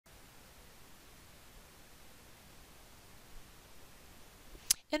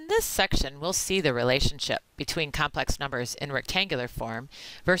In this section, we'll see the relationship between complex numbers in rectangular form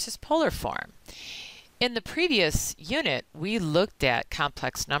versus polar form. In the previous unit, we looked at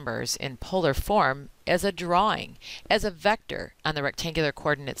complex numbers in polar form as a drawing, as a vector on the rectangular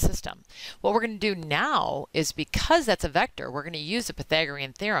coordinate system. What we're going to do now is, because that's a vector, we're going to use the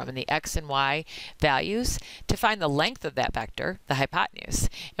Pythagorean theorem and the x and y values to find the length of that vector, the hypotenuse,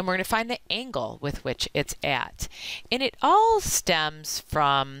 and we're going to find the angle with which it's at. And it all stems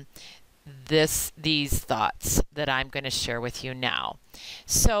from these thoughts that I'm going to share with you now.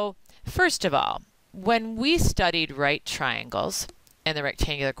 So, first of all, when we studied right triangles and the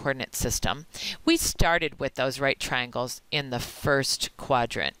rectangular coordinate system, we started with those right triangles in the first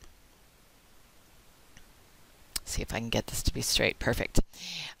quadrant. See if I can get this to be straight. Perfect.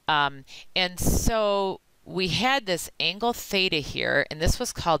 And so we had this angle theta here, and this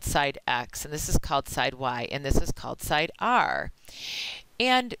was called side x, and this is called side y, and this is called side r.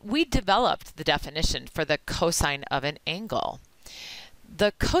 And we developed the definition for the cosine of an angle.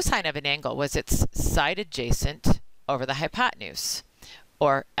 The cosine of an angle was its side adjacent over the hypotenuse,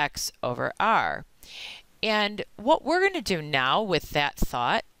 or x over r. And what we're going to do now with that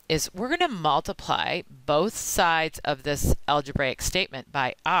thought is we're going to multiply both sides of this algebraic statement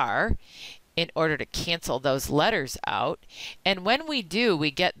by r in order to cancel those letters out. And when we do, we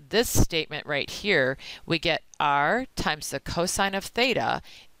get this statement right here. We get r times the cosine of theta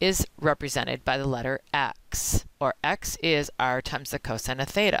is represented by the letter x, or x is r times the cosine of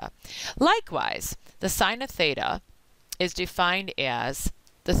theta. Likewise, the sine of theta is defined as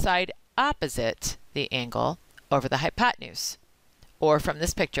the side opposite the angle over the hypotenuse, or from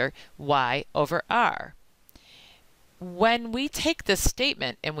this picture, y over r. When we take this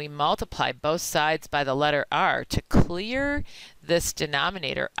statement and we multiply both sides by the letter r to clear this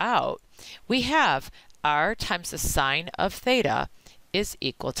denominator out, we have r times the sine of theta is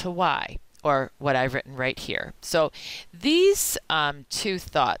equal to y, or what I've written right here. So these two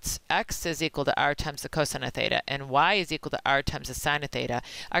thoughts, x is equal to r times the cosine of theta and y is equal to r times the sine of theta,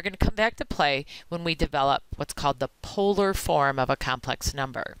 are going to come back to play when we develop what's called the polar form of a complex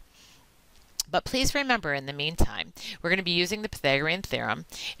number. But please remember, in the meantime, we're going to be using the Pythagorean theorem,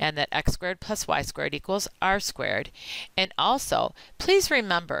 and that x squared plus y squared equals r squared. And also, please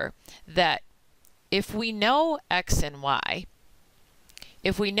remember that if we know x and y,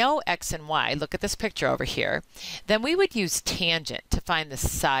 look at this picture over here, then we would use tangent to find the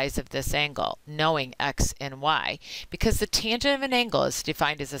size of this angle, knowing x and y, because the tangent of an angle is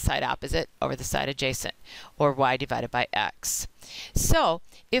defined as the side opposite over the side adjacent, or y divided by x. So,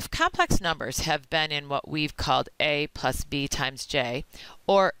 if complex numbers have been in what we've called a plus b times j,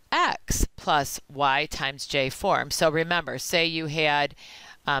 or x plus y times j form, so remember, say you had,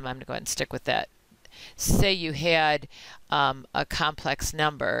 I'm going to go ahead and stick with that. Say you had a complex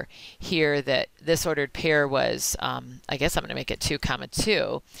number here that this ordered pair was, I guess I'm going to make it 2 comma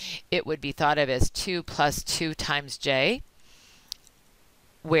 2. It would be thought of as 2 plus 2 times j,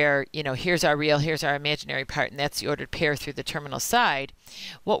 where, you know, here's our real, here's our imaginary part, and that's the ordered pair through the terminal side.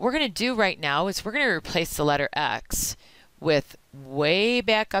 What we're going to do right now is we're going to replace the letter x with, way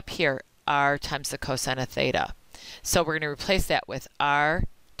back up here, r times the cosine of theta. So we're going to replace that with r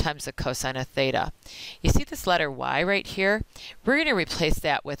times the cosine of theta. You see this letter y right here? We're going to replace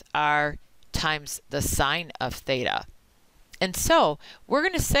that with r times the sine of theta. And so we're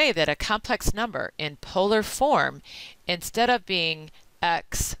going to say that a complex number in polar form, instead of being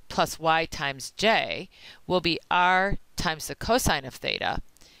x plus y times j, will be r times the cosine of theta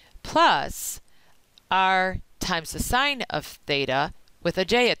plus r times the sine of theta with a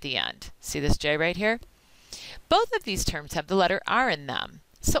j at the end. See this j right here? Both of these terms have the letter r in them.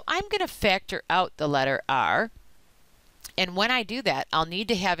 So I'm going to factor out the letter r, and when I do that, I'll need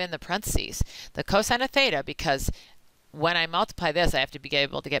to have in the parentheses the cosine of theta, because when I multiply this, I have to be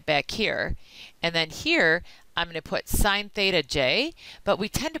able to get back here. And then here, I'm going to put sine theta j, but we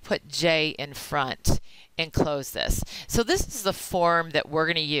tend to put j in front and close this. So this is the form that we're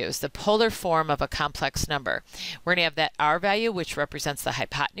going to use, the polar form of a complex number. We're going to have that r value, which represents the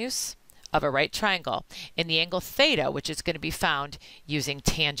hypotenuse of a right triangle, and the angle theta, which is going to be found using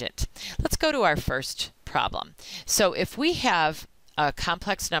tangent. Let's go to our first problem. So if we have a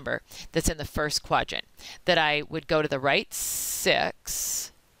complex number that's in the first quadrant, that I would go to the right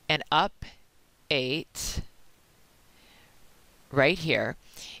 6 and up 8 right here,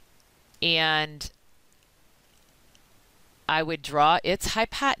 and I would draw its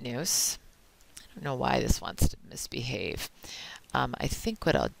hypotenuse. I don't know why this wants to misbehave. I think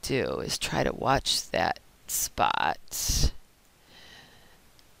what I'll do is try to watch that spot.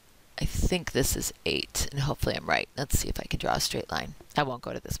 I think this is 8, and hopefully I'm right. Let's see if I can draw a straight line. I won't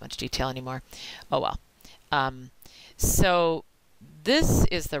go to this much detail anymore. Oh well. So this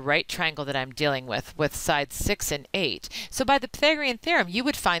is the right triangle that I'm dealing with sides 6 and 8. So by the Pythagorean theorem, you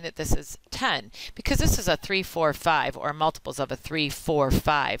would find that this is 10 because this is a 3, 4, 5 or multiples of a 3, 4,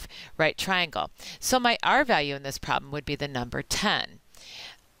 5 right triangle. So my R value in this problem would be the number 10.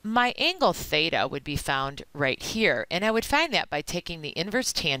 My angle theta would be found right here, and I would find that by taking the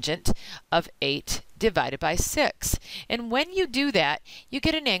inverse tangent of 8 divided by 6. And when you do that, you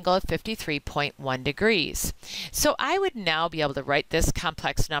get an angle of 53.1 degrees. So I would now be able to write this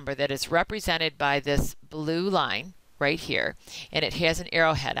complex number that is represented by this blue line right here, and it has an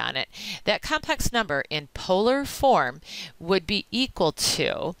arrowhead on it. That complex number in polar form would be equal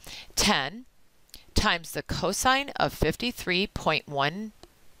to 10 times the cosine of 53.1.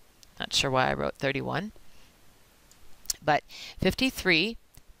 Not sure why I wrote 31, but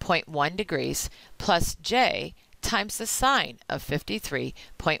 53.1 degrees plus j times the sine of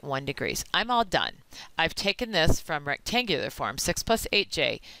 53.1 degrees. I'm all done. I've taken this from rectangular form, 6 plus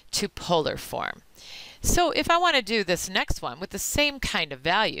 8j, to polar form. So if I want to do this next one with the same kind of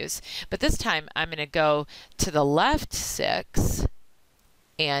values, but this time I'm going to go to the left 6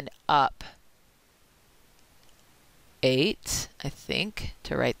 and up 8, I think,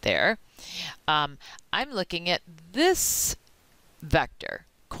 to right there. I'm looking at this vector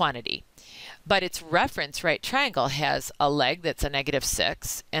quantity, but its reference right triangle has a leg that's a negative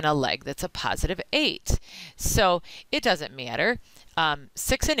 6 and a leg that's a positive 8. So it doesn't matter.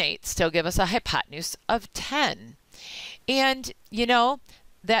 6 and 8 still give us a hypotenuse of 10. And, you know,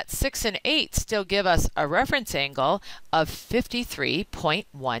 that 6 and 8 still give us a reference angle of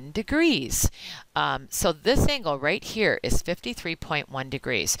 53.1 degrees. So this angle right here is 53.1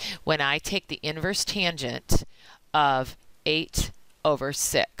 degrees when I take the inverse tangent of 8 over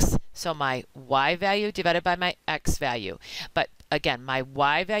 6. So my y value divided by my x value. But again, my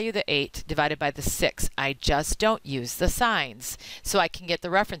y value, the 8, divided by the 6. I just don't use the signs. So I can get the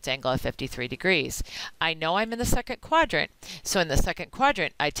reference angle of 53 degrees. I know I'm in the second quadrant. So in the second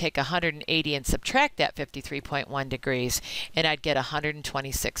quadrant, I take 180 and subtract that 53.1 degrees, and I'd get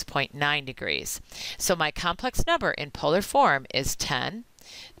 126.9 degrees. So my complex number in polar form is 10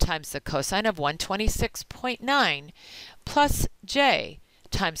 times the cosine of 126.9 plus j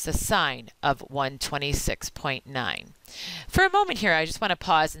times the sine of 126.9. For a moment here, I just want to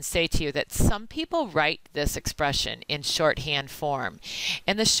pause and say to you that some people write this expression in shorthand form.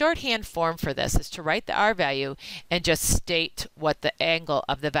 And the shorthand form for this is to write the R value and just state what the angle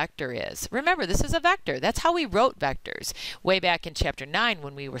of the vector is. Remember, this is a vector. That's how we wrote vectors way back in chapter 9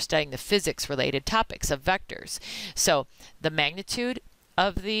 when we were studying the physics-related topics of vectors. So the magnitude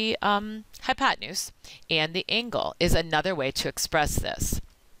of the hypotenuse and the angle is another way to express this.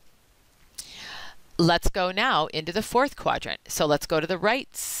 Let's go now into the fourth quadrant. So let's go to the right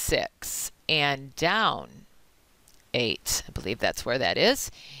 6 and down 8. I believe that's where that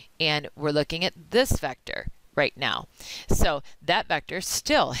is. And we're looking at this vector right now. So that vector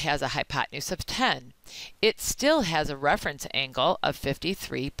still has a hypotenuse of 10. It still has a reference angle of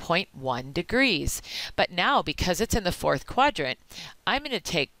 53.1 degrees. But now, because it's in the fourth quadrant, I'm going to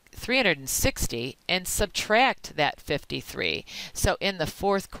take 360 and subtract that 53. So in the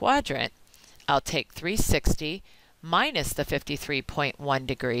fourth quadrant, I'll take 360 minus the 53.1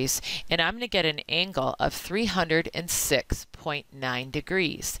 degrees, and I'm going to get an angle of 306.9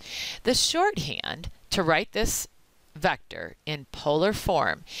 degrees. The shorthand to write this vector in polar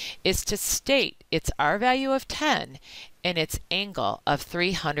form is to state its R value of 10 and its angle of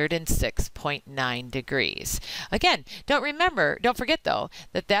 306.9 degrees. Again, don't forget though,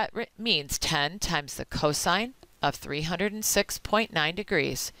 that means 10 times the cosine of 306.9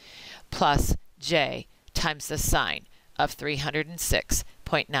 degrees plus j times the sine of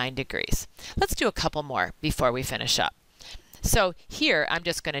 306.9 degrees. Let's do a couple more before we finish up. So here I'm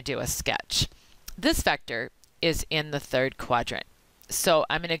just going to do a sketch. This vector is in the third quadrant. So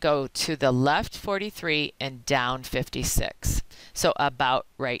I'm going to go to the left 43 and down 56. So about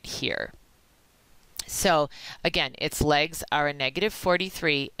right here. So again, its legs are a negative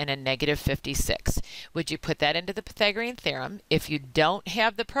 43 and a negative 56. Would you put that into the Pythagorean theorem? If you don't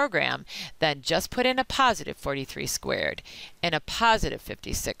have the program, then just put in a positive 43 squared and a positive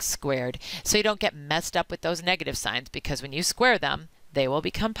 56 squared so you don't get messed up with those negative signs, because when you square them, they will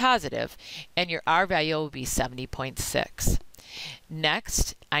become positive, and your R value will be 70.6.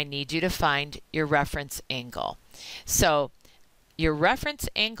 Next, I need you to find your reference angle. So your reference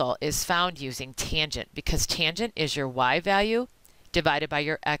angle is found using tangent, because tangent is your y value divided by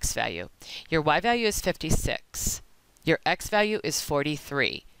your x value. Your y value is 56. Your x value is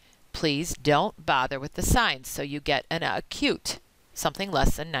 43. please don't bother with the signs. So you get an acute, something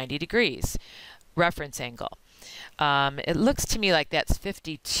less than 90 degrees. Reference angle. It looks to me like that's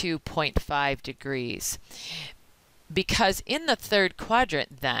 52.5 degrees. Because in the third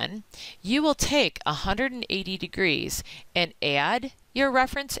quadrant then, you will take 180 degrees and add your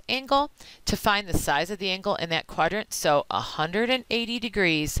reference angle to find the size of the angle in that quadrant. So 180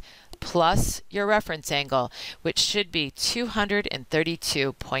 degrees plus your reference angle, which should be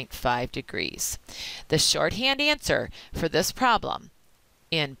 232.5 degrees. The shorthand answer for this problem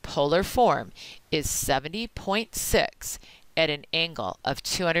in polar form is 70.6 at an angle of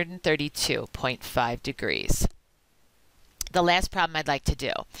 232.5 degrees. The last problem I'd like to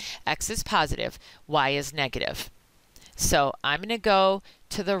do, x is positive, y is negative. So I'm going to go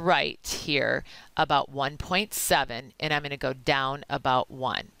to the right here about 1.7, and I'm going to go down about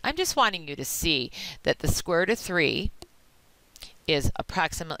 1. I'm just wanting you to see that the square root of 3 is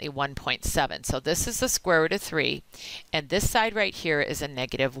approximately 1.7. So this is the square root of 3, and this side right here is a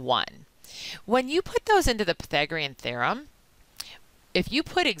negative 1. When you put those into the Pythagorean theorem, if you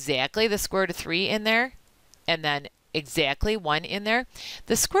put exactly the square root of 3 in there, and then exactly 1 in there,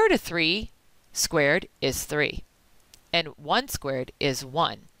 the square root of 3 squared is 3. And 1 squared is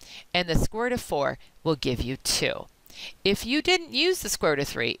 1. And the square root of 4 will give you 2. If you didn't use the square root of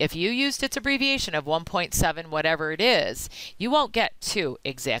 3, if you used its abbreviation of 1.7, whatever it is, you won't get 2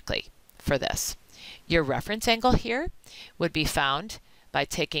 exactly for this. Your reference angle here would be found by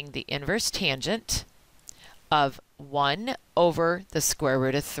taking the inverse tangent of 1 over the square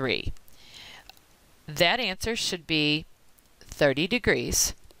root of 3. That answer should be 30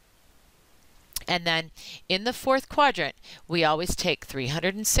 degrees. And then in the fourth quadrant, we always take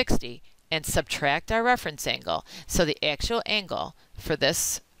 360 and subtract our reference angle. So the actual angle for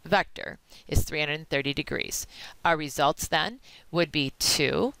this vector is 330 degrees. Our results then would be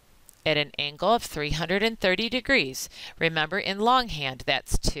 2 at an angle of 330 degrees. Remember, in longhand,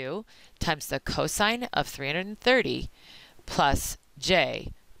 that's 2 times the cosine of 330 plus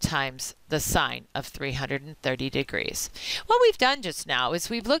j times the sine of 330 degrees. What we've done just now is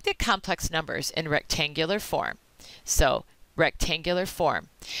we've looked at complex numbers in rectangular form. So rectangular form.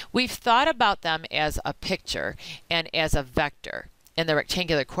 We've thought about them as a picture and as a vector in the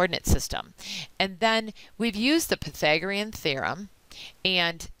rectangular coordinate system. And then we've used the Pythagorean theorem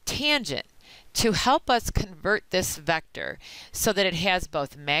and tangent to help us convert this vector so that it has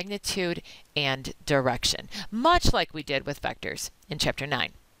both magnitude and direction, much like we did with vectors in Chapter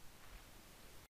 9.